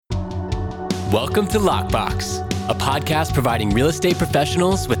Welcome to Lockbox, a podcast providing real estate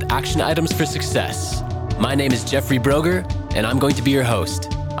professionals with action items for success. My name is Jeffrey Broger, and I'm going to be your host.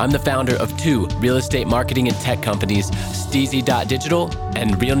 I'm the founder of two real estate marketing and tech companies, Steezy.digital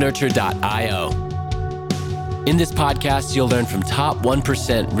and RealNurture.io. In this podcast, you'll learn from top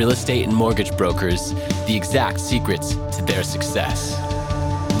 1% real estate and mortgage brokers the exact secrets to their success.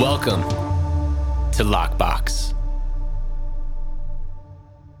 Welcome to Lockbox.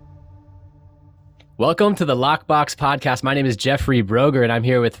 Welcome to the Lockbox podcast. My name is Jeffrey Broger, and I'm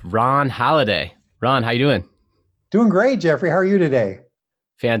here with Ron Halliday. Ron, how you doing? Doing great, Jeffrey. How are you today?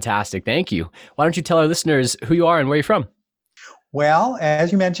 Fantastic. Thank you. Why don't you tell our listeners who you are and where you're from? Well,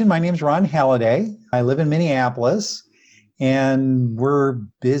 as you mentioned, my name's Ron Halliday. I live in Minneapolis, and we're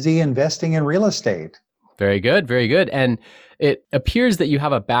busy investing in real estate. Very good. Very good. And it appears that you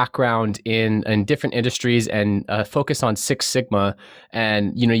have a background in different industries and a focus on Six Sigma.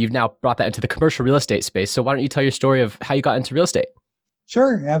 And, you've now brought that into the commercial real estate space. So why don't you tell your story of how you got into real estate?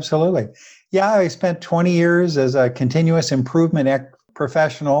 Sure, absolutely. Yeah, I spent 20 years as a continuous improvement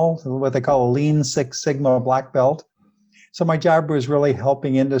professional, what they call a Lean Six Sigma black belt. So my job was really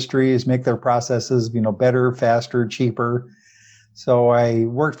helping industries make their processes, better, faster, cheaper. So I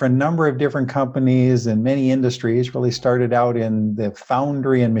worked for a number of different companies in many industries, really started out in the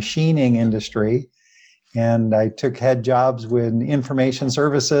foundry and machining industry. And I took head jobs with information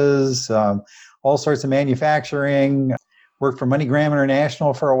services, all sorts of manufacturing, worked for MoneyGram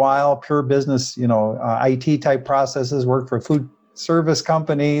International for a while, pure business, IT type processes, worked for a food service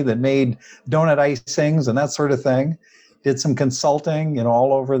company that made donut icings and that sort of thing. Did some consulting,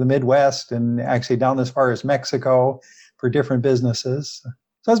 all over the Midwest and actually down as far as Mexico for different businesses.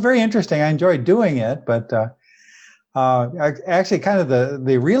 So it's very interesting. I enjoyed doing it, but actually kind of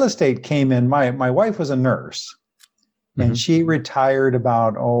the real estate came in. My wife was a nurse, and she retired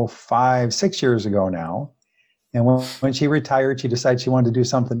about 5-6 years ago now. And when she retired, she decided she wanted to do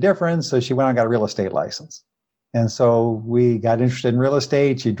something different. So she went out and got a real estate license. And so we got interested in real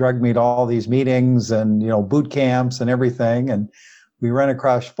estate. She drugged me to all these meetings and, boot camps and everything. And we ran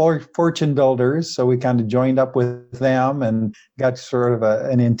across fortune builders. So we kind of joined up with them and got sort of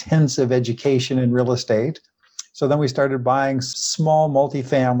an intensive education in real estate. So then we started buying small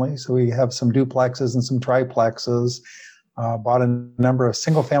multifamily. So we have some duplexes and some triplexes, bought a number of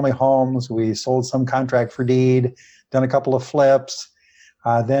single family homes. We sold some contract for deed, done a couple of flips.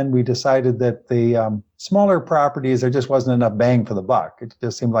 Then we decided that the smaller properties, there just wasn't enough bang for the buck. It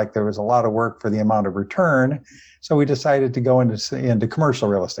just seemed like there was a lot of work for the amount of return. So we decided to go into commercial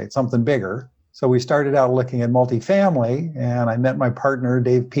real estate, something bigger. So we started out looking at multifamily, and I met my partner,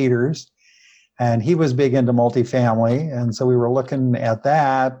 Dave Peters, and he was big into multifamily. And so we were looking at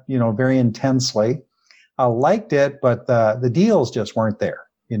that, very intensely. I liked it, but the deals just weren't there.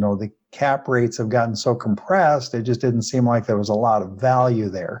 The cap rates have gotten so compressed, it just didn't seem like there was a lot of value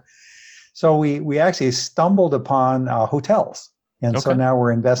there. So we actually stumbled upon hotels. And so now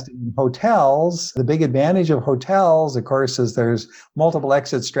we're investing in hotels. The big advantage of hotels, of course, is there's multiple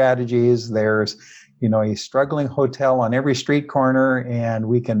exit strategies. There's, a struggling hotel on every street corner, and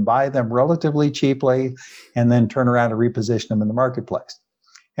we can buy them relatively cheaply and then turn around and reposition them in the marketplace.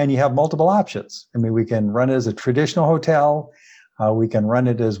 And you have multiple options. I mean, we can run it as a traditional hotel. We can run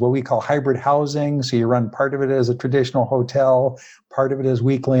it as what we call hybrid housing. So you run part of it as a traditional hotel, part of it as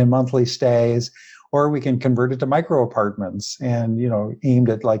weekly and monthly stays, or we can convert it to micro apartments and, aimed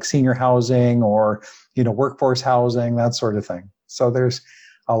at like senior housing or, workforce housing, that sort of thing. So there's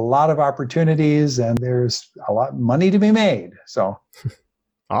a lot of opportunities and there's a lot of money to be made. So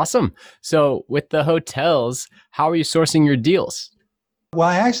awesome. So with the hotels, how are you sourcing your deals?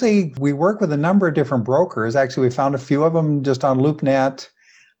 Well, we work with a number of different brokers. Actually, we found a few of them just on LoopNet.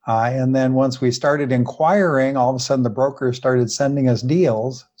 And then once we started inquiring, all of a sudden the brokers started sending us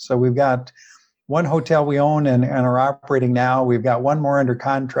deals. So we've got one hotel we own and are operating now. We've got one more under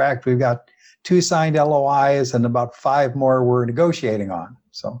contract. We've got 2 signed LOIs and about 5 more we're negotiating on.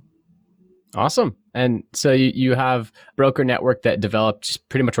 So awesome. And so you have a broker network that developed just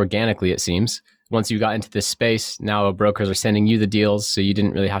pretty much organically, it seems. Once you got into this space, now brokers are sending you the deals, so you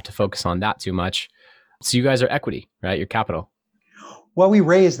didn't really have to focus on that too much. So you guys are equity, right? Your capital. Well, we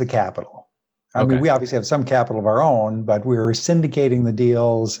raise the capital. I mean, we obviously have some capital of our own, but we're syndicating the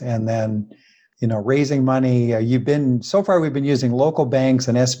deals and then, raising money. So far we've been using local banks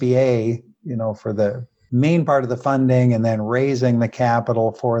and SBA, for the main part of the funding, and then raising the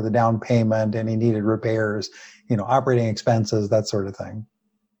capital for the down payment, any needed repairs, operating expenses, that sort of thing.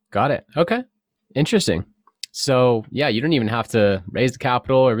 Got it. Okay. Interesting. So yeah, you don't even have to raise the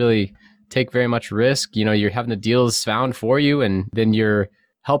capital or really take very much risk. You're having the deals found for you, and then you're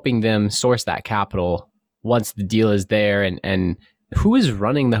helping them source that capital once the deal is there, and who is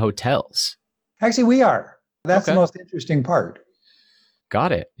running the hotels? Actually, we are. That's Okay. the most interesting part.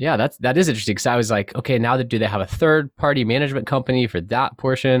 Got it. Yeah, that is interesting, because I was like, okay, now do they have a third party management company for that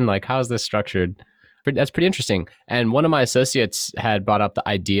portion? Like, how's this structured? That's pretty interesting. And one of my associates had brought up the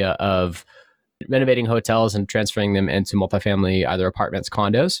idea of renovating hotels and transferring them into multifamily, either apartments,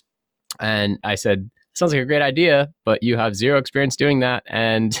 condos. And I said, sounds like a great idea, but you have zero experience doing that,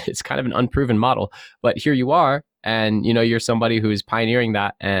 and it's kind of an unproven model. But here you are, and you're somebody who's pioneering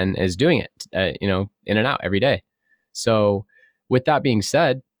that and is doing it, in and out every day. So with that being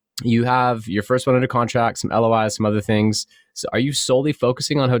said, you have your first one under contract, some LOIs, some other things. So are you solely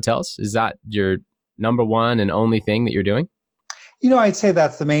focusing on hotels? Is that your number one and only thing that you're doing? I'd say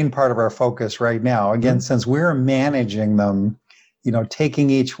that's the main part of our focus right now. Again, since we're managing them, taking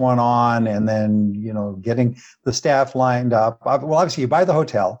each one on and then, getting the staff lined up. Well, obviously you buy the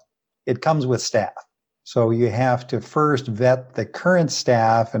hotel, it comes with staff. So you have to first vet the current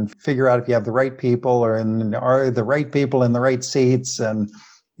staff and figure out if you have the right people or are the right people in the right seats, and,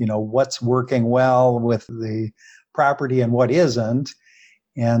 what's working well with the property and what isn't.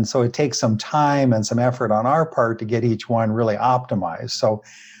 And so it takes some time and some effort on our part to get each one really optimized. So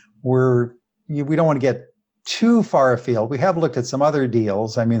we don't want to get too far afield. We have looked at some other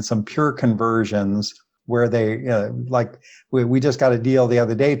deals. I mean, some pure conversions where they, we just got a deal the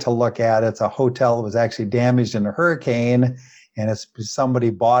other day to look at. It's a hotel that was actually damaged in a hurricane, and somebody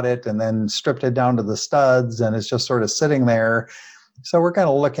bought it and then stripped it down to the studs, and it's just sort of sitting there. So we're kind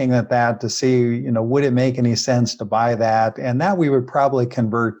of looking at that to see, would it make any sense to buy that? And that we would probably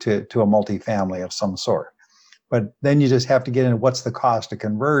convert to a multifamily of some sort. But then you just have to get into what's the cost of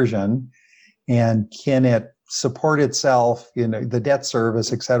conversion, and can it support itself, the debt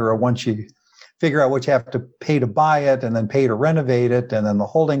service, et cetera, once you figure out what you have to pay to buy it and then pay to renovate it, and then the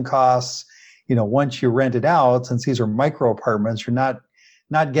holding costs, once you rent it out, since these are micro apartments, you're not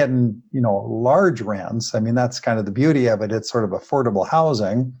getting, large rents. I mean, that's kind of the beauty of it. It's sort of affordable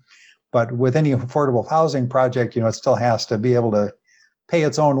housing. But with any affordable housing project, it still has to be able to pay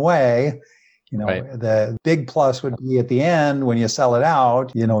its own way. Right. The big plus would be at the end when you sell it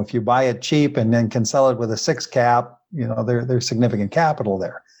out, if you buy it cheap and then can sell it with a 6 cap, there's significant capital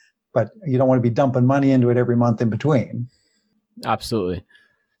there. But you don't want to be dumping money into it every month in between. Absolutely.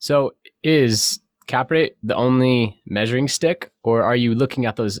 So is cap rate the only measuring stick, or are you looking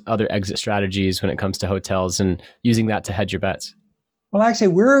at those other exit strategies when it comes to hotels and using that to hedge your bets? Well, actually,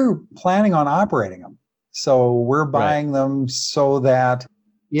 we're planning on operating them. So we're buying them so that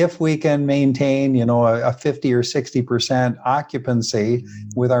if we can maintain, a 50 or 60% occupancy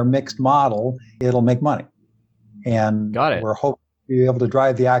with our mixed model, it'll make money. And we're hoping to be able to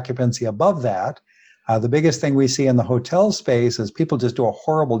drive the occupancy above that. The biggest thing we see in the hotel space is people just do a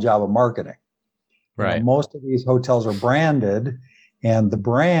horrible job of marketing. Right. Most of these hotels are branded, and the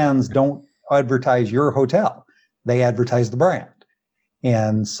brands don't advertise your hotel. They advertise the brand.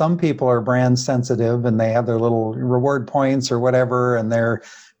 And some people are brand sensitive, and they have their little reward points or whatever, and they're,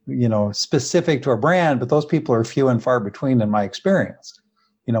 specific to a brand, but those people are few and far between in my experience.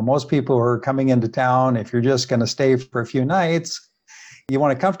 Most people who are coming into town, if you're just going to stay for a few nights, you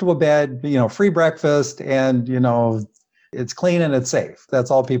want a comfortable bed, free breakfast, and, it's clean and it's safe. That's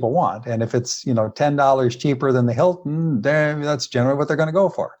all people want. And if it's, $10 cheaper than the Hilton, that's generally what they're going to go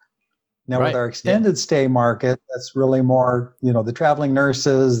for. Now, with our extended stay market, that's really more, the traveling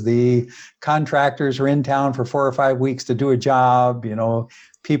nurses, the contractors are in town for 4 or 5 weeks to do a job,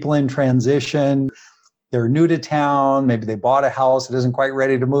 people in transition. They're new to town. Maybe they bought a house that isn't quite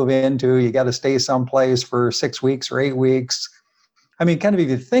ready to move into. You got to stay someplace for 6 weeks or 8 weeks. I mean, kind of if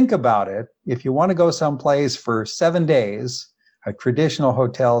you think about it, if you want to go someplace for 7 days, a traditional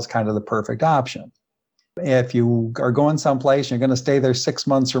hotel is kind of the perfect option. If you are going someplace and you're going to stay there 6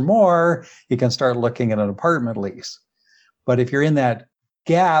 months or more, you can start looking at an apartment lease. But if you're in that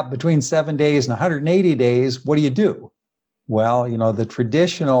gap between 7 days and 180 days, what do? Well, the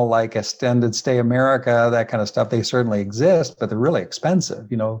traditional like extended stay America, that kind of stuff, they certainly exist, but they're really expensive,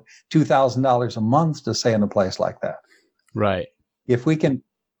 $2,000 a month to stay in a place like that. Right. If we can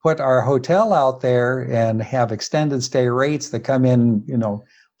put our hotel out there and have extended stay rates that come in,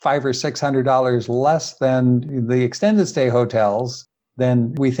 $500 or $600 less than the extended stay hotels,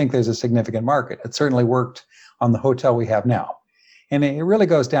 then we think there's a significant market. It certainly worked on the hotel we have now. And it really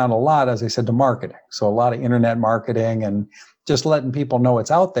goes down a lot, as I said, to marketing. So a lot of internet marketing and just letting people know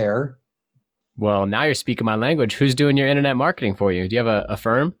it's out there. Well, now you're speaking my language. Who's doing your internet marketing for you? Do you have a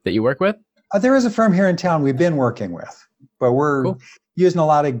firm that you work with? There is a firm here in town we've been working with, but we're using a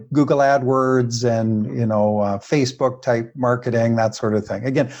lot of Google AdWords and, Facebook type marketing, that sort of thing.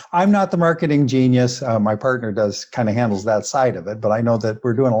 Again, I'm not the marketing genius. My partner handles that side of it, but I know that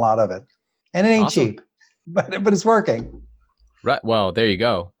we're doing a lot of it, and it ain't Awesome. cheap, but it's working. Right. Well, there you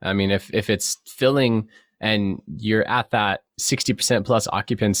go. I mean, if it's filling and you're at that 60% plus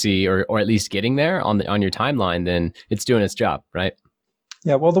occupancy, or at least getting there on your timeline, then it's doing its job, right?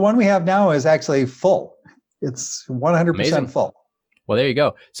 Yeah. Well, the one we have now is actually full. It's 100% Amazing. full. Well, there you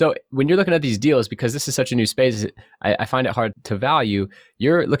go. So when you're looking at these deals, because this is such a new space, I find it hard to value.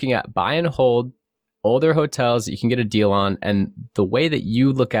 You're looking at buy and hold older hotels that you can get a deal on. And the way that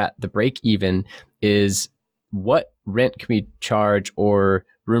you look at the break even is what rent can we charge or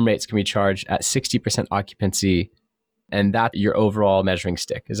room rates can we charge at 60% occupancy, and that your overall measuring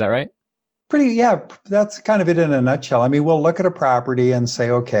stick. Is that right? Yeah, that's kind of it in a nutshell. I mean, we'll look at a property and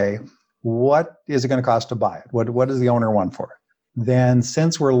say, okay, what is it going to cost to buy it? What does the owner want for it? Then,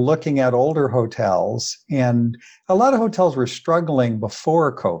 since we're looking at older hotels, and a lot of hotels were struggling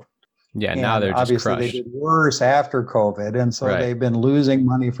before COVID. Yeah, now they're just obviously crushed. They did worse after COVID, and so they've been losing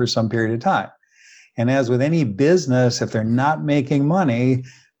money for some period of time. And as with any business, if they're not making money,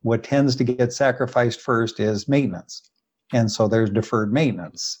 what tends to get sacrificed first is maintenance. And so there's deferred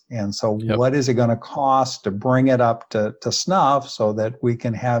maintenance. And so what is it going to cost to bring it up to snuff so that we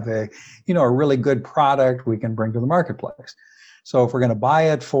can have a really good product we can bring to the marketplace? So if we're going to buy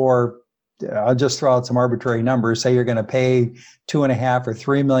it for, I'll just throw out some arbitrary numbers, say you're going to pay $2.5 or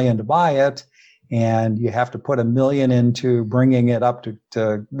 $3 million to buy it, and you have to put $1 million into bringing it up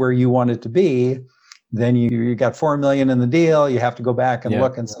to where you want it to be, then you got $4 million in the deal. You have to go back and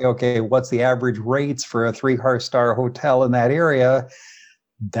look and say, okay, what's the average rates for a 3-star hotel in that area?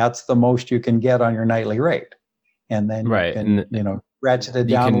 That's the most you can get on your nightly rate. And then you can, ratchet it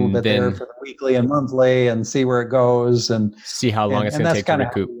down a little bit there for the weekly and monthly and see where it goes and see how long it's going to take to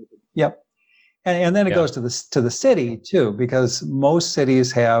recoup. Yep. And then it goes to the city too, because most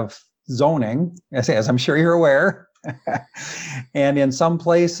cities have zoning, as I'm sure you're aware. And in some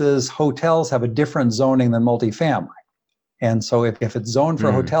places, hotels have a different zoning than multifamily. And so if it's zoned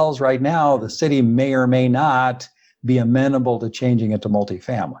for hotels right now, the city may or may not be amenable to changing it to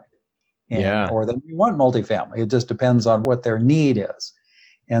multifamily. Or they want multifamily. It just depends on what their need is.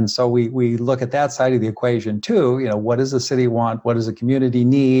 And so we look at that side of the equation too. What does the city want? What does the community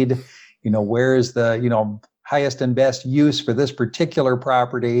need? Where is the, highest and best use for this particular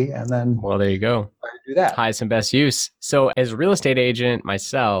property? And then, well, there you go. Do that. Highest and best use. So as a real estate agent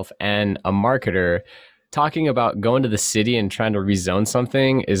myself and a marketer, talking about going to the city and trying to rezone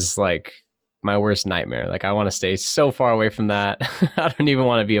something is like my worst nightmare. Like, I want to stay so far away from that. I don't even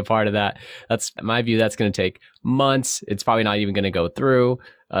want to be a part of that. That's my view. That's going to take months. It's probably not even going to go through.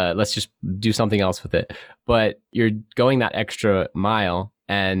 Let's just do something else with it. But you're going that extra mile.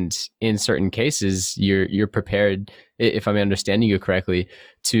 And in certain cases, you're prepared, if I'm understanding you correctly,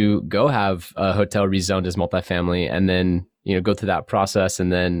 to go have a hotel rezoned as multifamily, and then go through that process,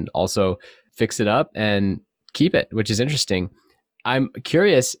 and then also fix it up and keep it, which is interesting. I'm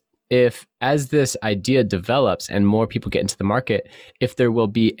curious if, as this idea develops and more people get into the market, if there will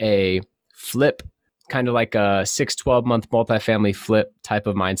be a flip, kind of like a 6-12 month multifamily flip type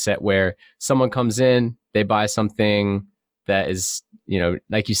of mindset, where someone comes in, they buy something that is,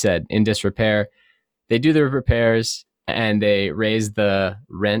 like you said, in disrepair. They do the repairs and they raise the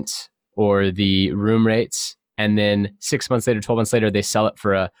rent or the room rates. And then 6 months later, 12 months later, they sell it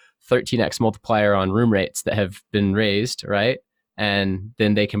for a 13x multiplier on room rates that have been raised, right? And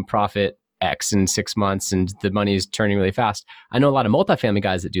then they can profit X in 6 months, and the money is turning really fast. I know a lot of multifamily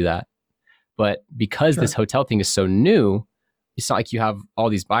guys that do that. But because this hotel thing is so new, it's not like you have all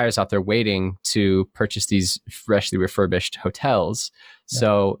these buyers out there waiting to purchase these freshly refurbished hotels.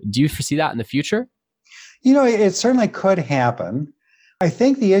 So do you foresee that in the future? It certainly could happen. I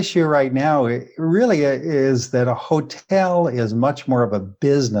think the issue right now really is that a hotel is much more of a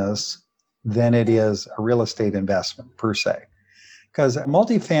business than it is a real estate investment per se. Because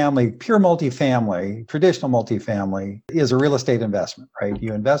multifamily, pure multifamily, traditional multifamily is a real estate investment, right?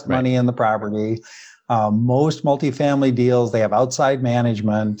 You invest money in the property. Most multifamily deals, they have outside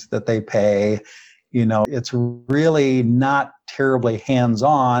management that they pay. It's really not terribly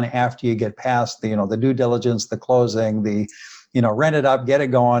hands-on after you get past the due diligence, the closing, the, rent it up, get it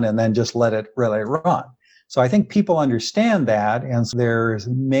going, and then just let it really run. So I think people understand that. And so there's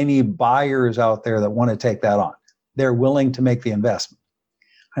many buyers out there that want to take that on. They're willing to make the investment.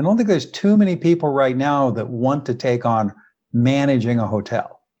 I don't think there's too many people right now that want to take on managing a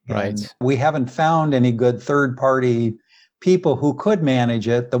hotel. Right. And we haven't found any good third-party people who could manage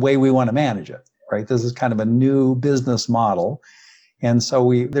it the way we want to manage it, right? This is kind of a new business model. And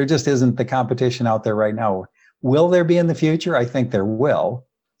so there just isn't the competition out there right now. Will there be in the future? I think there will,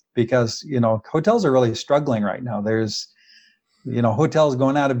 because, hotels are really struggling right now. There's, hotels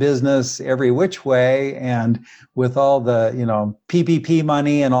going out of business every which way. And with all the, PPP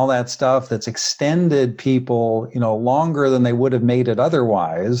money and all that stuff that's extended people, longer than they would have made it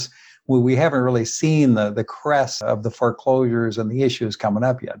otherwise, we haven't really seen the crest of the foreclosures and the issues coming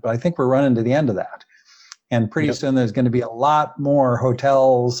up yet. But I think we're running to the end of that. And pretty soon there's going to be a lot more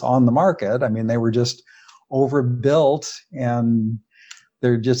hotels on the market. I mean, they were just overbuilt, and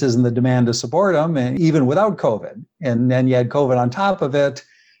there just isn't the demand to support them, and even without COVID. And then you had COVID on top of it.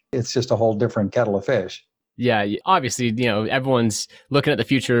 It's just a whole different kettle of fish. Yeah, obviously, everyone's looking at the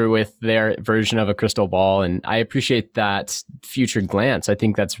future with their version of a crystal ball, and I appreciate that future glance. I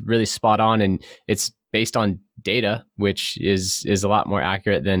think that's really spot on, and it's based on data, which is a lot more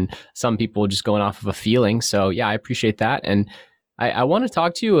accurate than some people just going off of a feeling. So yeah, I appreciate that. And I want to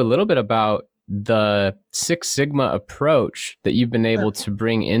talk to you a little bit about the Six Sigma approach that you've been able to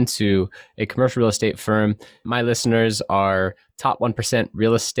bring into a commercial real estate firm. My listeners are top 1%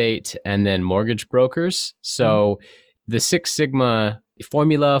 real estate and then mortgage brokers. So the Six Sigma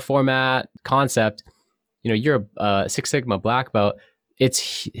formula, format, concept, you're a Six Sigma black belt.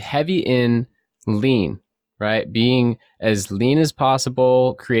 It's heavy in lean, right? Being as lean as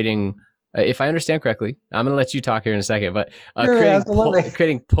possible, creating, if I understand correctly, I'm going to let you talk here in a second, but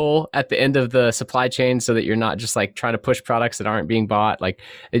creating pull at the end of the supply chain so that you're not just like trying to push products that aren't being bought. Like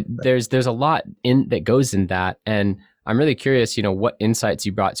there's a lot that goes in that. And I'm really curious, what insights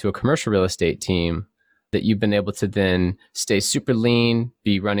you brought to a commercial real estate team that you've been able to then stay super lean,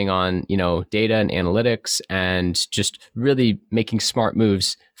 be running on, data and analytics, and just really making smart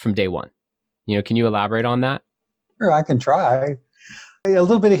moves from day one. Can you elaborate on that? Sure, I can try. A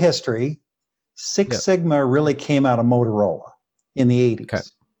little bit of history. Six Sigma really came out of Motorola in the 80s. Okay.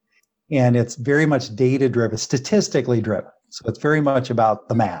 And it's very much data driven, statistically driven. So it's very much about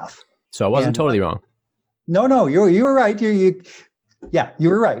the math. So I wasn't totally wrong. No, you were right. You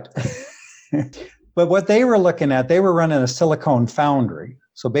were right. But what they were looking at, they were running a silicone foundry.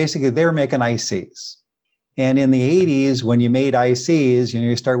 So basically they were making ICs. And in the 80s, when you made ICs,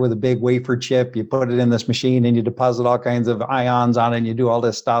 you start with a big wafer chip, you put it in this machine and you deposit all kinds of ions on it and you do all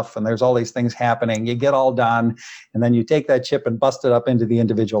this stuff. And there's all these things happening. You get all done. And then you take that chip and bust it up into the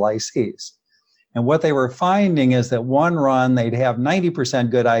individual ICs. And what they were finding is that one run, they'd have 90%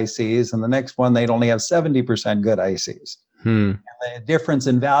 good ICs, and the next one, they'd only have 70% good ICs. And the difference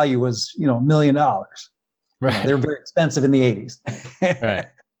in value was, $1 million. Right. They were very expensive in the 80s. Right.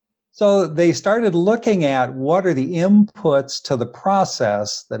 So they started looking at what are the inputs to the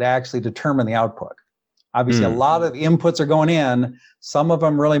process that actually determine the output. Obviously, a lot of the inputs are going in. Some of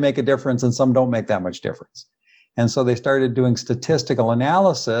them really make a difference and some don't make that much difference. And so they started doing statistical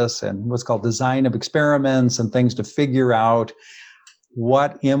analysis and what's called design of experiments and things to figure out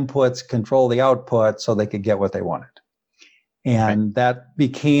what inputs control the output so they could get what they wanted. And that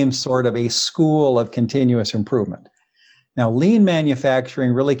became sort of a school of continuous improvement. Now, lean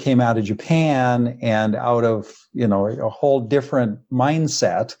manufacturing really came out of Japan and out of, a whole different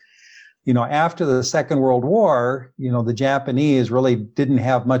mindset. After the Second World War, the Japanese really didn't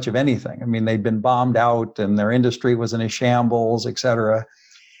have much of anything. I mean, they'd been bombed out and their industry was in a shambles, et cetera.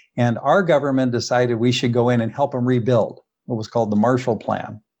 And our government decided we should go in and help them rebuild what was called the Marshall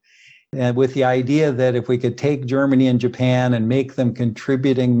Plan. And with the idea that if we could take Germany and Japan and make them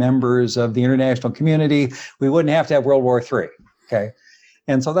contributing members of the international community, we wouldn't have to have World War III. Okay.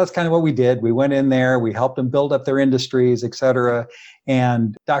 And so that's kind of what we did. We went in there, we helped them build up their industries, et cetera.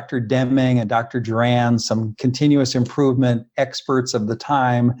 And Dr. Deming and Dr. Duran, some continuous improvement experts of the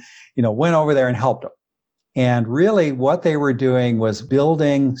time, went over there and helped them. And really what they were doing was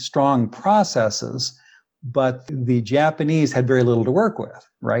building strong processes, but the Japanese had very little to work with,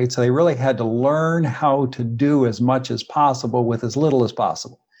 right? So they really had to learn how to do as much as possible with as little as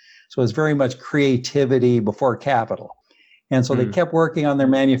possible. So it's very much creativity before capital. And so they kept working on their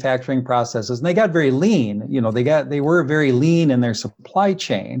manufacturing processes, and they got very lean. They were very lean in their supply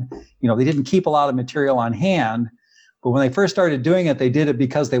chain. They didn't keep a lot of material on hand, but when they first started doing it, they did it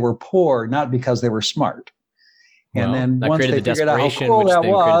because they were poor, not because they were smart. And then once they figured out how cool that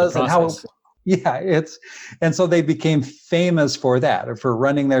was and how and so they became famous for that, for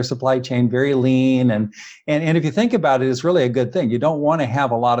running their supply chain very lean. And if you think about it, it's really a good thing. You don't want to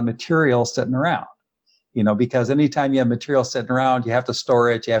have a lot of material sitting around, because anytime you have material sitting around, you have to store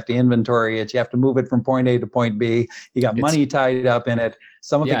it, you have to inventory it, you have to move it from point A to point B. You got money tied up in it.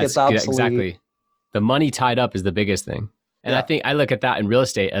 Some of it gets obsolete. Exactly. The money tied up is the biggest thing. And I think I look at that in real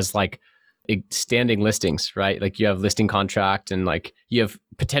estate as like standing listings, right? Like you have listing contract and like you have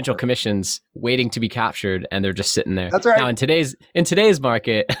potential commissions waiting to be captured and they're just sitting there. That's right. Now in today's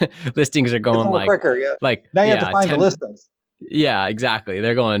market, listings are going like quicker, yeah. Like now you have to find 10, the listings. Yeah, exactly.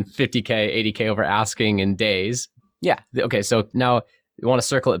 They're going 50K, 80K over asking in days. Yeah. Okay. So now you want to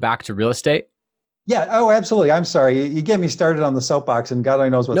circle it back to real estate? Yeah. Oh, absolutely. I'm sorry. You get me started on the soapbox and God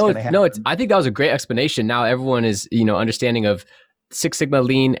only knows what's going to happen. I think that was a great explanation. Now everyone is, understanding of Six Sigma,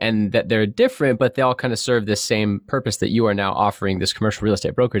 Lean, and that they're different, but they all kind of serve this same purpose that you are now offering this commercial real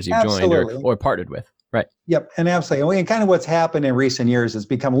estate brokers you've joined or partnered with. Right. Yep. And absolutely. And kind of what's happened in recent years is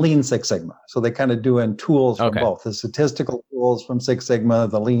become Lean Six Sigma. So they kind of doing tools from both the statistical tools from Six Sigma,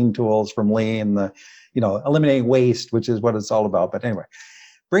 the Lean tools from Lean, the, eliminating waste, which is what it's all about. But anyway,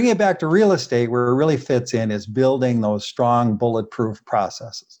 bringing it back to real estate, where it really fits in is building those strong bulletproof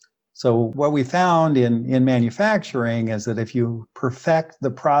processes. So what we found in manufacturing is that if you perfect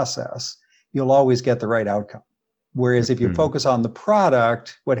the process, you'll always get the right outcome. Whereas if you focus on the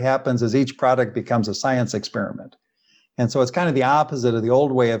product, what happens is each product becomes a science experiment. And so it's kind of the opposite of the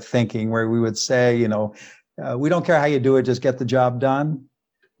old way of thinking where we would say, we don't care how you do it, just get the job done.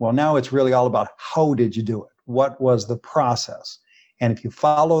 Well, now it's really all about how did you do it? What was the process? And if you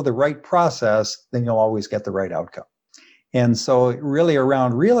follow the right process, then you'll always get the right outcome. And so really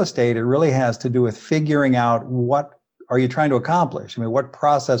around real estate, it really has to do with figuring out what are you trying to accomplish? I mean, what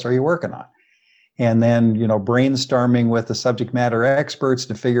process are you working on? And then, brainstorming with the subject matter experts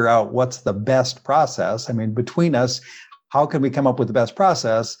to figure out what's the best process. I mean, between us, how can we come up with the best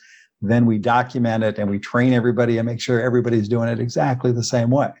process? Then we document it and we train everybody and make sure everybody's doing it exactly the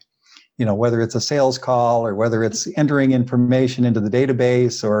same way. Whether it's a sales call or whether it's entering information into the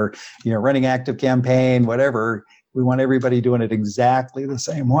database or, running active campaign, whatever, we want everybody doing it exactly the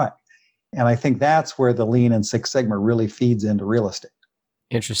same way. And I think that's where the Lean and Six Sigma really feeds into real estate.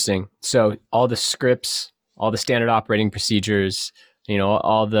 Interesting. So all the scripts, all the standard operating procedures,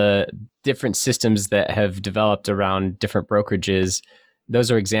 all the different systems that have developed around different brokerages, those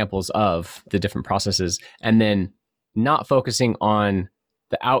are examples of the different processes. And then not focusing on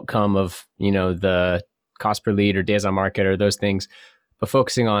the outcome of, the cost per lead or days on market or those things, but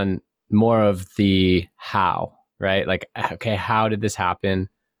focusing on more of the how, right? Like, okay, how did this happen?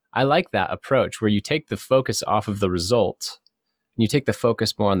 I like that approach where you take the focus off of the result. You take the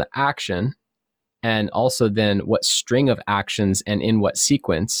focus more on the action and also then what string of actions and in what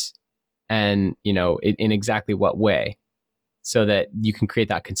sequence and, in exactly what way so that you can create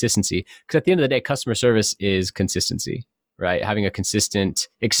that consistency. Because at the end of the day, customer service is consistency, right? Having a consistent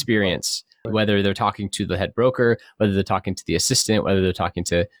experience, whether they're talking to the head broker, whether they're talking to the assistant, whether they're talking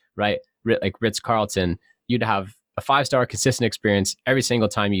to, right, like Ritz-Carlton, you'd have a 5-star consistent experience every single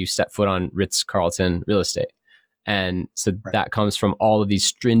time you step foot on Ritz-Carlton real estate. And so that comes from all of these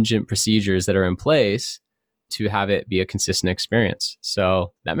stringent procedures that are in place to have it be a consistent experience.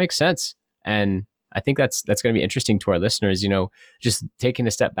 So that makes sense. And I think that's going to be interesting to our listeners, just taking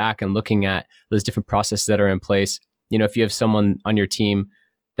a step back and looking at those different processes that are in place. If you have someone on your team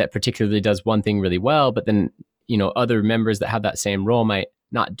that particularly does one thing really well, but then, other members that have that same role might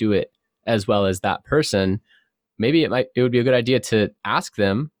not do it as well as that person, maybe it would be a good idea to ask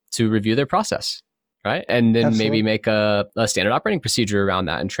them to review their process. Right. And then maybe make a standard operating procedure around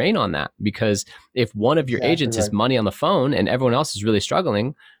that and train on that. Because if one of your agents is money on the phone and everyone else is really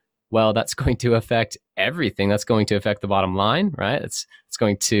struggling, well, that's going to affect everything. That's going to affect the bottom line, right? It's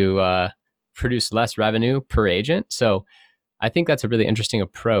going to produce less revenue per agent. So I think that's a really interesting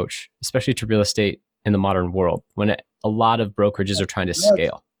approach, especially to real estate in the modern world when a lot of brokerages are trying to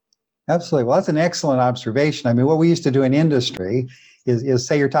scale. Absolutely. Well, that's an excellent observation. I mean, what we used to do in industry is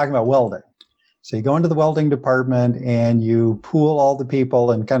say you're talking about welding. So you go into the welding department and you pool all the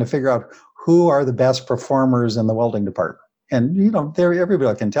people and kind of figure out who are the best performers in the welding department. And,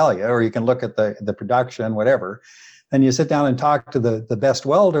 everybody can tell you, or you can look at the production, whatever. Then you sit down and talk to the best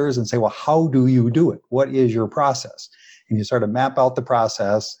welders and say, well, how do you do it? What is your process? And you sort of map out the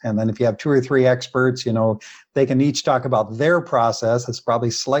process. And then if you have 2 or 3 experts, they can each talk about their process. It's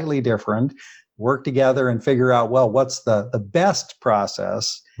probably slightly different. Work together and figure out, well, what's the best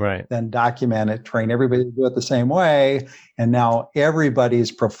process? Right. Then document it, train everybody to do it the same way. And now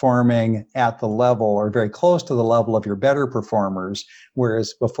everybody's performing at the level or very close to the level of your better performers,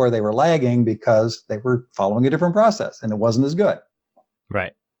 whereas before they were lagging because they were following a different process and it wasn't as good.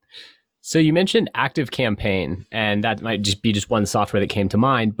 Right. So you mentioned Active Campaign, and that might just be one software that came to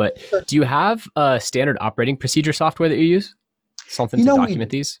mind, but do you have a standard operating procedure software that you use? Something to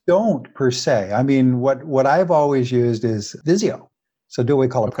document these? Don't per se. I mean, what I've always used is Visio. So do what we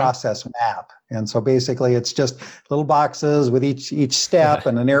call a Okay. process map. And so basically it's just little boxes with each step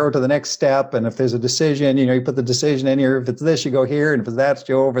and an arrow to the next step. And if there's a decision, you put the decision in here. If it's this, you go here. And if it's that,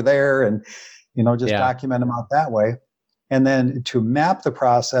 you go over there. And, just document them out that way. And then to map the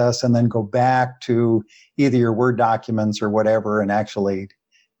process and then go back to either your Word documents or whatever and actually,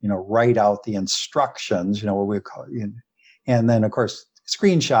 write out the instructions, what we call it. And then, of course,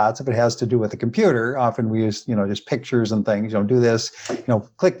 screenshots, if it has to do with the computer. Often we use, just pictures and things, do this,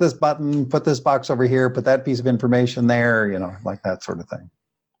 click this button, put this box over here, put that piece of information there, like that sort of thing.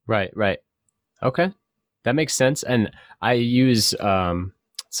 Right. Okay. That makes sense. And I use,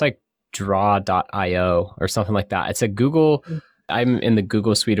 it's like draw.io or something like that. It's a Google, I'm in the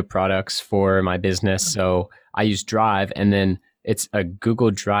Google suite of products for my business. So I use Drive, and then it's a Google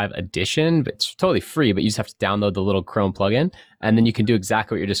Drive edition, but it's totally free, but you just have to download the little Chrome plugin, and then you can do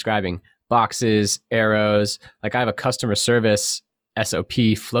exactly what you're describing. Boxes, arrows. Like I have a customer service SOP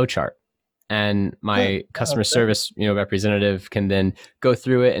flowchart, and my customer service, representative can then go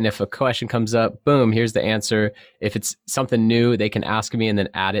through it. And if a question comes up, boom, here's the answer. If it's something new, they can ask me and then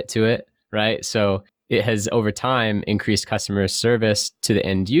add it to it. Right. So it has over time increased customer service to the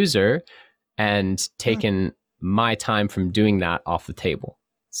end user and taken my time from doing that off the table.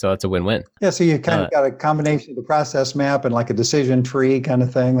 So it's a win-win. Yeah. So you kind of got a combination of the process map and like a decision tree kind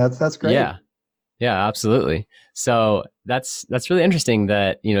of thing. That's great. Yeah, absolutely. So that's really interesting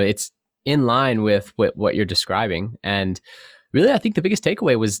that, it's in line with what you're describing. And really, I think the biggest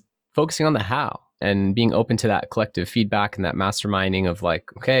takeaway was focusing on the how and being open to that collective feedback and that masterminding of like,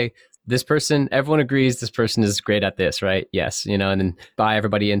 okay, this person, everyone agrees this person is great at this, right? Yes, and then buy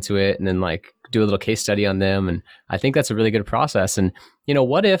everybody into it and then like do a little case study on them. And I think that's a really good process. And,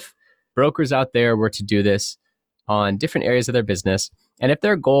 what if brokers out there were to do this on different areas of their business? And if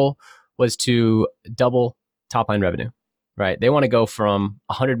their goal was to double top line revenue, right? They want to go from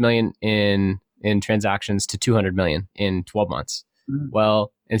 100 million in transactions to 200 million in 12 months. Mm-hmm.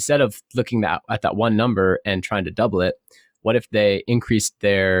 Well, instead of looking at that one number and trying to double it, what if they increased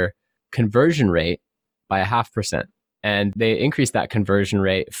their conversion rate by 0.5%? And they increased that conversion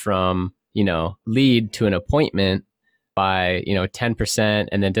rate from, lead to an appointment by, 10%,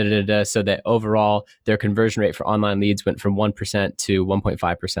 and then so that overall their conversion rate for online leads went from 1% to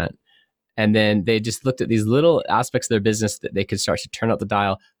 1.5%. And then they just looked at these little aspects of their business that they could start to turn up the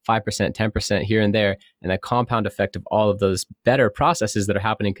dial 5%, 10% here and there. And the compound effect of all of those better processes that are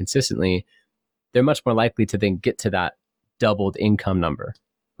happening consistently, they're much more likely to then get to that doubled income number.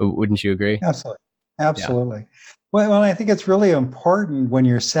 Wouldn't you agree? Absolutely. Yeah. Well, I think it's really important when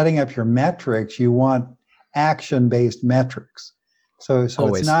you're setting up your metrics, you want action-based metrics. So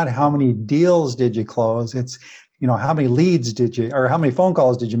it's not how many deals did you close, it's how many leads did you, or how many phone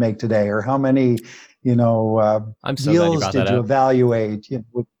calls did you make today, or how many, I'm so deals did you evaluate?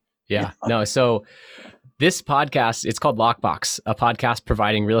 No. So this podcast, it's called Lockbox, a podcast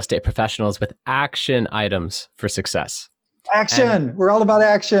providing real estate professionals with action items for success. Action. We're all about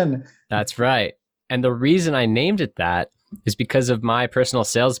action. That's right. And the reason I named it that is because of my personal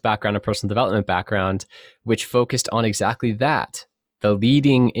sales background and personal development background, which focused on exactly that, the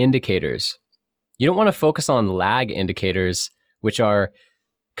leading indicators. You don't want to focus on lag indicators, which are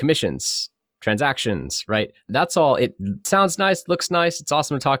commissions, transactions, right? That's all. It sounds nice, looks nice, it's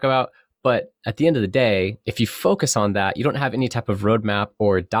awesome to talk about. But at the end of the day, if you focus on that, you don't have any type of roadmap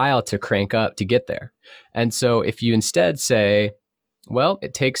or dial to crank up to get there. And so if you instead say, well,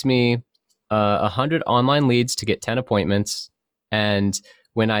 it takes me 100 online leads to get 10 appointments. And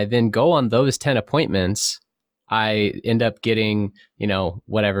when I then go on those 10 appointments, I end up getting,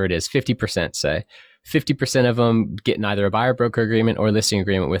 whatever it is, 50%, say. 50% of them get either a buyer broker agreement or listing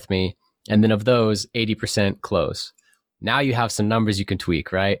agreement with me. And then of those, 80% close. Now you have some numbers you can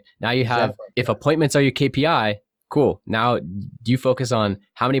tweak, right? Now you have, if appointments are your KPI, cool. Now do you focus on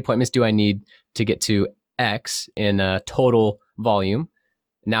how many appointments do I need to get to X in total volume?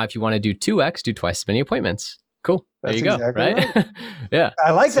 Now, if you want to do 2X, do twice as many appointments. Cool. There you go. Exactly right? Yeah. I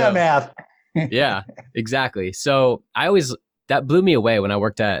like that math. Yeah, exactly. So that blew me away when I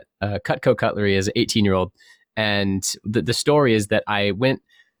worked at Cutco Cutlery as an 18-year-old. And the story is that I went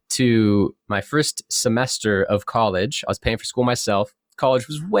to my first semester of college. I was paying for school myself. College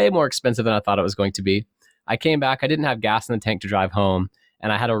was way more expensive than I thought it was going to be. I came back. I didn't have gas in the tank to drive home.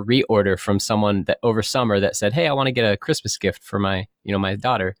 And I had a reorder from someone that over summer that said, hey, I want to get a Christmas gift for my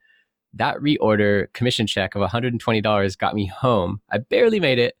daughter. That reorder commission check of $120 got me home. I barely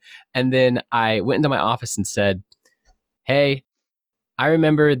made it. And then I went into my office and said, hey, I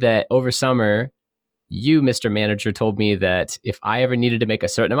remember that over summer, you, Mr. Manager, told me that if I ever needed to make a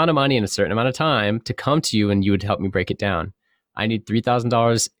certain amount of money in a certain amount of time to come to you and you would help me break it down. I need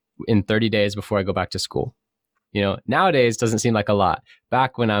 $3,000 in 30 days before I go back to school. Nowadays doesn't seem like a lot.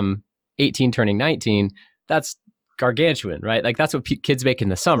 Back when I'm 18 turning 19, that's gargantuan, right? Like that's what kids make in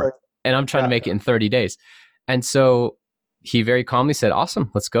the summer. And I'm trying to make it in 30 days. And so he very calmly said,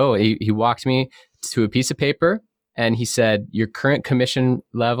 awesome, let's go. He walked me to a piece of paper and he said, your current commission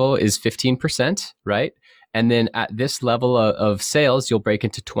level is 15%, right? And then at this level of sales, you'll break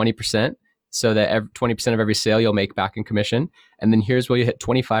into 20%. So that 20% of every sale you'll make back in commission. And then here's where you hit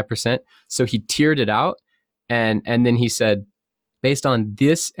 25%. So he tiered it out. And then he said, based on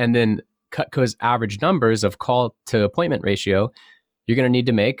this, and then Cutco's average numbers of call to appointment ratio, you're going to need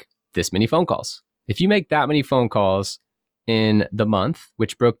to make this many phone calls. If you make that many phone calls in the month,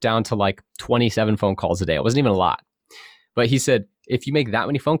 which broke down to like 27 phone calls a day, it wasn't even a lot. But he said, if you make that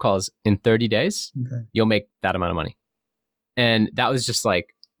many phone calls in 30 days, you'll make that amount of money. And that was just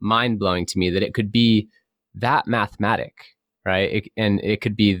like mind blowing to me that it could be that mathematic, right? And it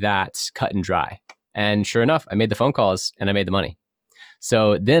could be that cut and dry. And sure enough, I made the phone calls and I made the money.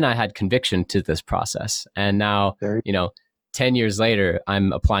 So then I had conviction to this process. And now, 10 years later,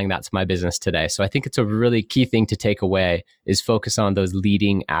 I'm applying that to my business today. So I think it's a really key thing to take away is focus on those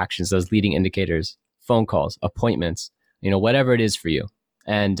leading actions, those leading indicators, phone calls, appointments, whatever it is for you.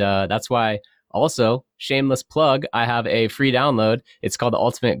 And that's why also, shameless plug, I have a free download. It's called the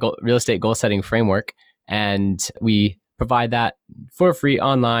Ultimate Real Estate Goal Setting Framework. And we provide that for free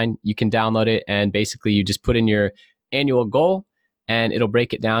online. You can download it. And basically, you just put in your annual goal and it'll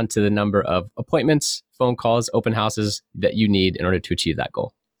break it down to the number of appointments, phone calls, open houses that you need in order to achieve that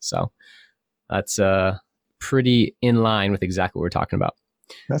goal. So that's pretty in line with exactly what we're talking about.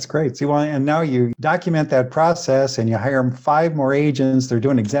 That's great. See, and now you document that process and you hire 5 more agents. They're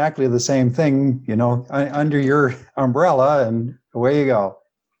doing exactly the same thing, under your umbrella, and away you go.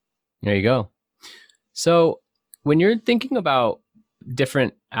 There you go. So when you're thinking about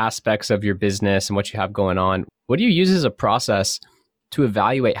different aspects of your business and what you have going on, what do you use as a process to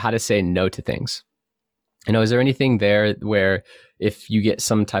evaluate how to say no to things? Is there anything there where if you get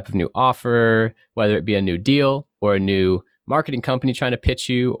some type of new offer, whether it be a new deal or a new marketing company trying to pitch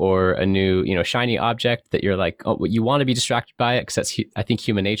you or a new, shiny object that you're like, oh, you want to be distracted by it because that's, I think,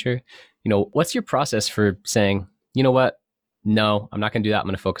 human nature. What's your process for saying, you know what? No, I'm not going to do that. I'm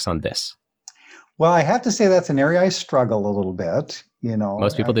going to focus on this. Well, I have to say that's an area I struggle a little bit.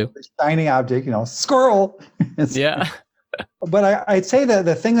 Most people do. Shiny object, squirrel. Yeah. But I'd say that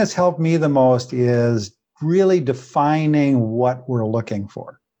the thing that's helped me the most is really defining what we're looking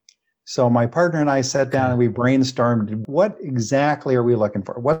for. So my partner and I sat down and we brainstormed, what exactly are we looking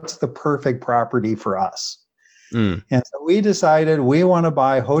for? What's the perfect property for us? And so we decided we want to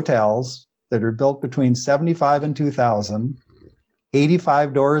buy hotels that are built between 75 and 2,000,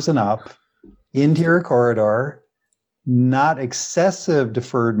 85 doors and up, interior corridor, not excessive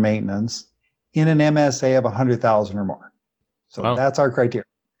deferred maintenance, in an MSA of 100,000 or more. So That's our criteria.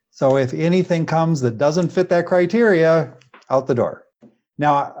 So if anything comes that doesn't fit that criteria, out the door.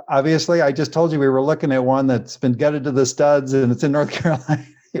 Now, obviously, I just told you we were looking at one that's been gutted to the studs and it's in North Carolina,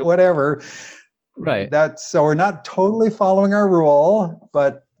 whatever. Right. So we're not totally following our rule,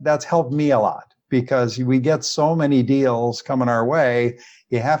 but that's helped me a lot because we get so many deals coming our way.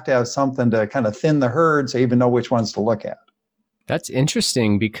 You have to have something to kind of thin the herd so you even know which ones to look at. That's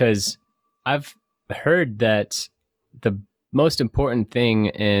interesting because I've heard that the most important thing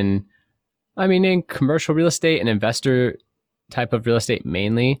in commercial real estate and investor type of real estate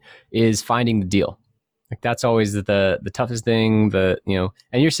mainly is finding the deal. Like that's always the toughest thing, and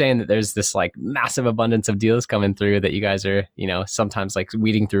you're saying that there's this like massive abundance of deals coming through that you guys are, sometimes like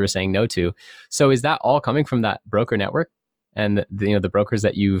weeding through or saying no to. So is that all coming from that broker network and the brokers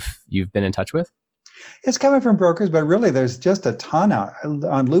that you've been in touch with? It's coming from brokers, but really there's just a ton out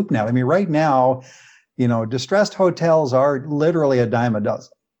on LoopNet. Right now, distressed hotels are literally a dime a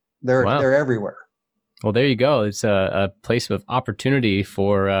dozen. They're everywhere. Well, there you go. It's a place of opportunity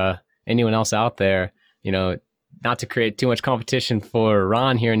for anyone else out there. Not to create too much competition for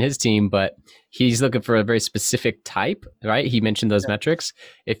Ron here and his team, but he's looking for a very specific type, right? He mentioned those metrics.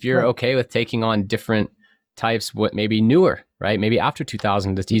 If you're okay with taking on different types, what maybe newer, right? Maybe after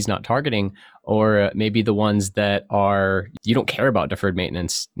 2000 that he's not targeting, or maybe the ones that are, you don't care about deferred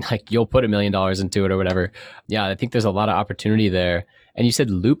maintenance, like you'll put $1 million into it or whatever. Yeah, I think there's a lot of opportunity there. And you said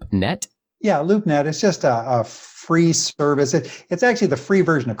LoopNet? Yeah, LoopNet is just a free service. It's actually the free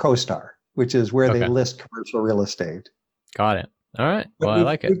version of CoStar, which is where they list commercial real estate. Got it. All right. Well, I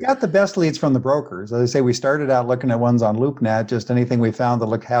like it. We've got the best leads from the brokers. As I say, we started out looking at ones on LoopNet, just anything we found that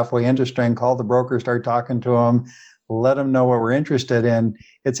looked halfway interesting, call the broker, start talking to them, let them know what we're interested in.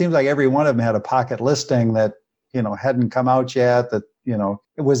 It seems like every one of them had a pocket listing that hadn't come out yet, that,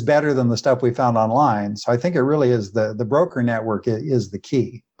 it was better than the stuff we found online. So I think it really is the broker network is the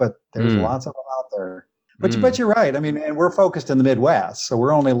key, but there's lots of them out there. But you're right. I mean, and we're focused in the Midwest, so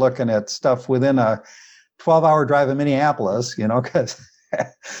we're only looking at stuff within a 12-hour drive in Minneapolis, because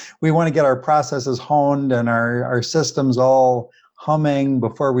we want to get our processes honed and our systems all humming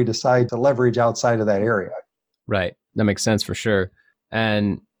before we decide to leverage outside of that area. Right. That makes sense for sure.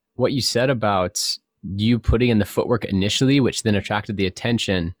 And what you said about you putting in the footwork initially, which then attracted the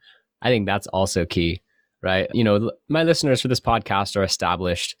attention, I think that's also key, right? My listeners for this podcast are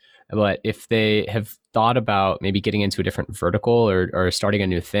established, but if they have thought about maybe getting into a different vertical or starting a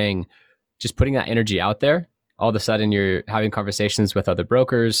new thing, just putting that energy out there, all of a sudden you're having conversations with other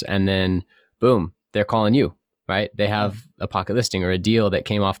brokers, and then boom, they're calling you, right? They have a pocket listing or a deal that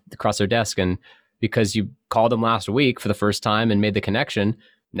came across their desk, and because you called them last week for the first time and made the connection,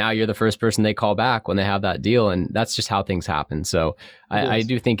 now you're the first person they call back when they have that deal. And that's just how things happen. So I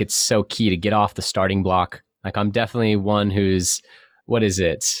do think it's so key to get off the starting block. Like, I'm definitely one who's,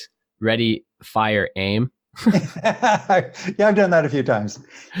 ready, fire, aim. Yeah, I've done that a few times.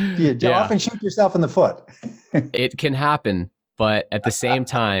 You often shoot yourself in the foot. It can happen, but at the same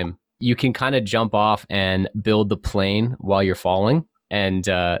time, you can kind of jump off and build the plane while you're falling. And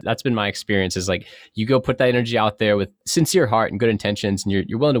that's been my experience, is like, you go put that energy out there with sincere heart and good intentions, and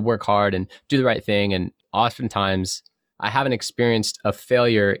you're willing to work hard and do the right thing. And oftentimes I haven't experienced a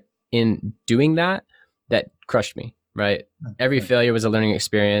failure in doing that crushed me, right? Every failure was a learning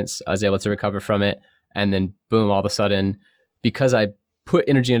experience. I was able to recover from it. And then boom, all of a sudden, because I put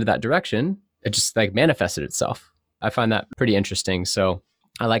energy into that direction, it just like manifested itself. I find that pretty interesting. So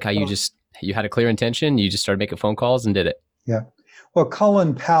I like how you had a clear intention. You just started making phone calls and did it. Yeah. Well,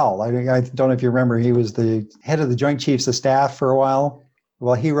 Colin Powell, I don't know if you remember, he was the head of the Joint Chiefs of Staff for a while.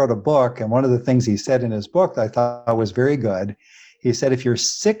 Well, he wrote a book, and one of the things he said in his book that I thought was very good, he said, if you're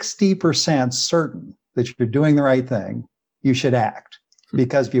 60% certain that you're doing the right thing, you should act.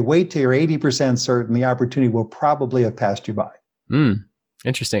 Because if you wait till you're 80% certain, the opportunity will probably have passed you by.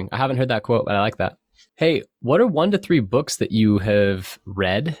 Interesting. I haven't heard that quote, but I like that. Hey, what are 1 to 3 books that you have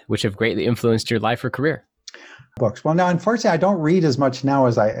read which have greatly influenced your life or career? Books. Well, now, unfortunately, I don't read as much now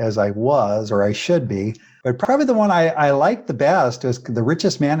as I was, or I should be. But probably the one I liked the best is The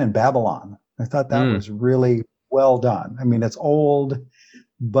Richest Man in Babylon. I thought that was really well done. I mean, it's old,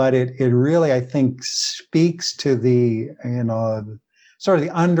 but it really, I think, speaks to the, sort of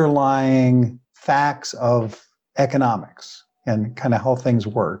the underlying facts of economics and kind of how things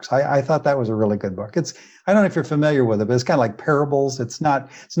work. So I thought that was a really good book. I don't know if you're familiar with it, but it's kind of like parables. It's not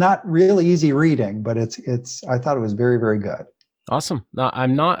really easy reading, but I thought it was very, very good. Awesome. No,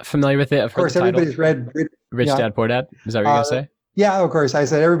 I'm not familiar with it. Of course, everybody's read Rich Dad, Poor Dad. Is that what you're going to say? Yeah, of course. I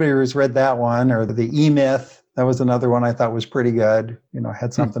said everybody has read that one, or the E-Myth. That was another one I thought was pretty good.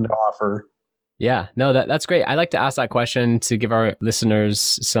 Had something to offer. Yeah, no, that's great. I like to ask that question to give our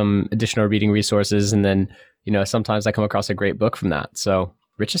listeners some additional reading resources. And then, sometimes I come across a great book from that. So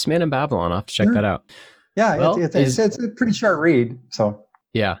Richest Man in Babylon, I'll have to check that out. Yeah, well, it's a pretty short read. So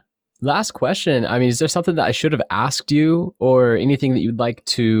yeah. Last question. I mean, is there something that I should have asked you, or anything that you'd like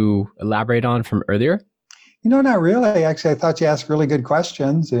to elaborate on from earlier? Not really. Actually, I thought you asked really good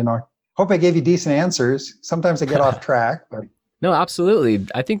questions. Hope I gave you decent answers. Sometimes I get off track, but. No, absolutely.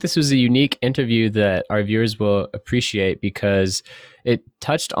 I think this was a unique interview that our viewers will appreciate, because it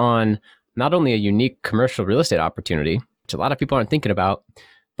touched on not only a unique commercial real estate opportunity, which a lot of people aren't thinking about,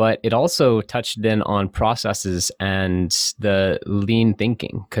 but it also touched then on processes and the lean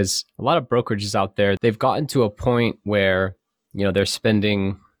thinking. Because a lot of brokerages out there, they've gotten to a point where, they're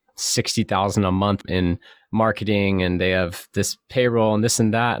spending $60,000 a month in marketing, and they have this payroll and this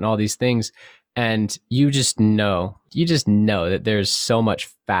and that and all these things. And you just know that there's so much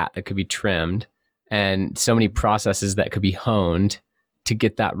fat that could be trimmed and so many processes that could be honed to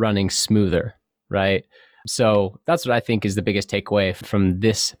get that running smoother, right? So that's what I think is the biggest takeaway from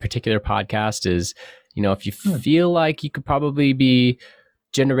this particular podcast is, if you feel like you could probably be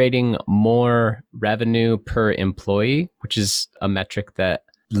generating more revenue per employee, which is a metric that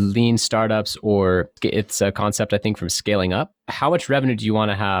lean startups, or it's a concept, I think, from Scaling Up. How much revenue do you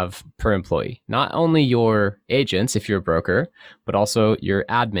want to have per employee? Not only your agents, if you're a broker, but also your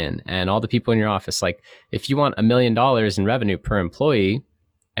admin and all the people in your office. Like, if you want $1 million in revenue per employee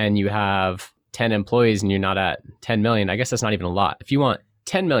and you have 10 employees and you're not at 10 million, I guess that's not even a lot. If you want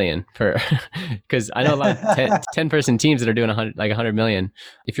 10 million per, because I know a lot of 10 person teams that are doing 100 million.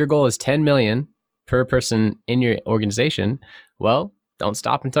 If your goal is 10 million per person in your organization, well, don't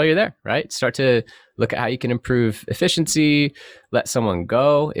stop until you're there, right? Start to look at how you can improve efficiency, let someone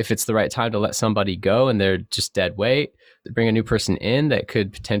go. If it's the right time to let somebody go and they're just dead weight, bring a new person in that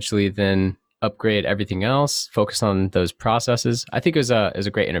could potentially then upgrade everything else, focus on those processes. I think it was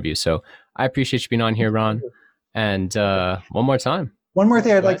a great interview. So I appreciate you being on here, Ron. And one more time. One more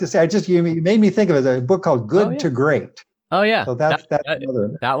thing I'd like to say. You made me think of a book called Good to Great. Oh yeah. So that's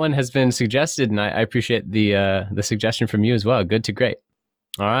another. That one has been suggested, and I appreciate the suggestion from you as well. Good to Great.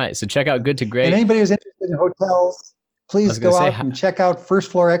 All right. So check out Good to Great. And anybody who's interested in hotels, please go out and check out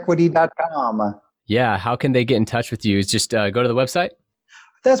firstfloorequity.com. Yeah. How can they get in touch with you? Is just go to the website?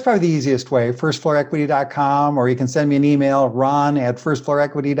 That's probably the easiest way, firstfloorequity.com, or you can send me an email,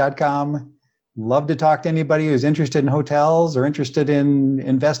 ron@firstfloorequity.com. Love to talk to anybody who's interested in hotels or interested in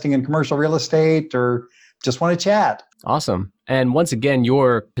investing in commercial real estate or just want to chat. Awesome. And once again,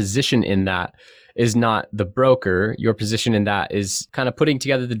 your position in that is not the broker. Your position in that is kind of putting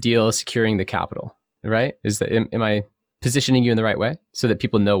together the deal, securing the capital, right? Am I positioning you in the right way so that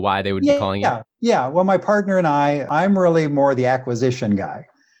people know why they would be calling you? Yeah. Well, my partner and I'm really more the acquisition guy.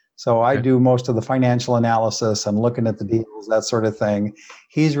 So I do most of the financial analysis and looking at the deals, that sort of thing.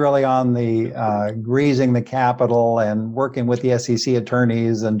 He's really on the raising the capital and working with the SEC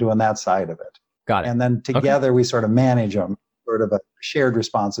attorneys and doing that side of it. Got it. And then together we sort of manage them, sort of a shared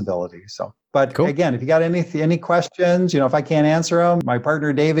responsibility. So, but again, if you got any questions, if I can't answer them, my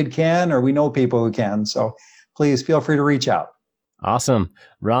partner David can, or we know people who can. So please feel free to reach out. Awesome.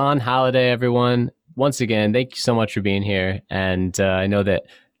 Ron Halliday, everyone. Once again, thank you so much for being here. And I know that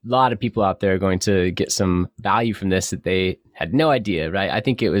a lot of people out there are going to get some value from this that they had no idea, right? I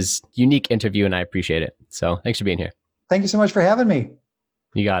think it was a unique interview and I appreciate it. So thanks for being here. Thank you so much for having me.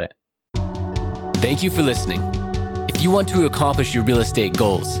 You got it. Thank you for listening. If you want to accomplish your real estate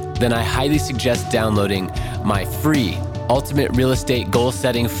goals, then I highly suggest downloading my free Ultimate Real Estate Goal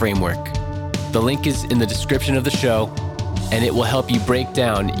Setting Framework. The link is in the description of the show, and it will help you break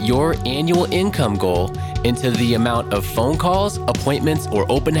down your annual income goal into the amount of phone calls, appointments, or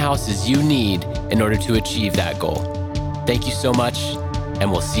open houses you need in order to achieve that goal. Thank you so much,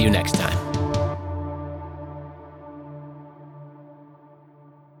 and we'll see you next time.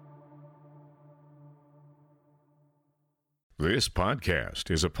 This podcast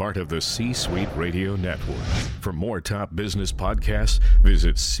is a part of the C-Suite Radio Network. For more top business podcasts,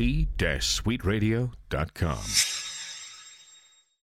 visit c-suiteradio.com.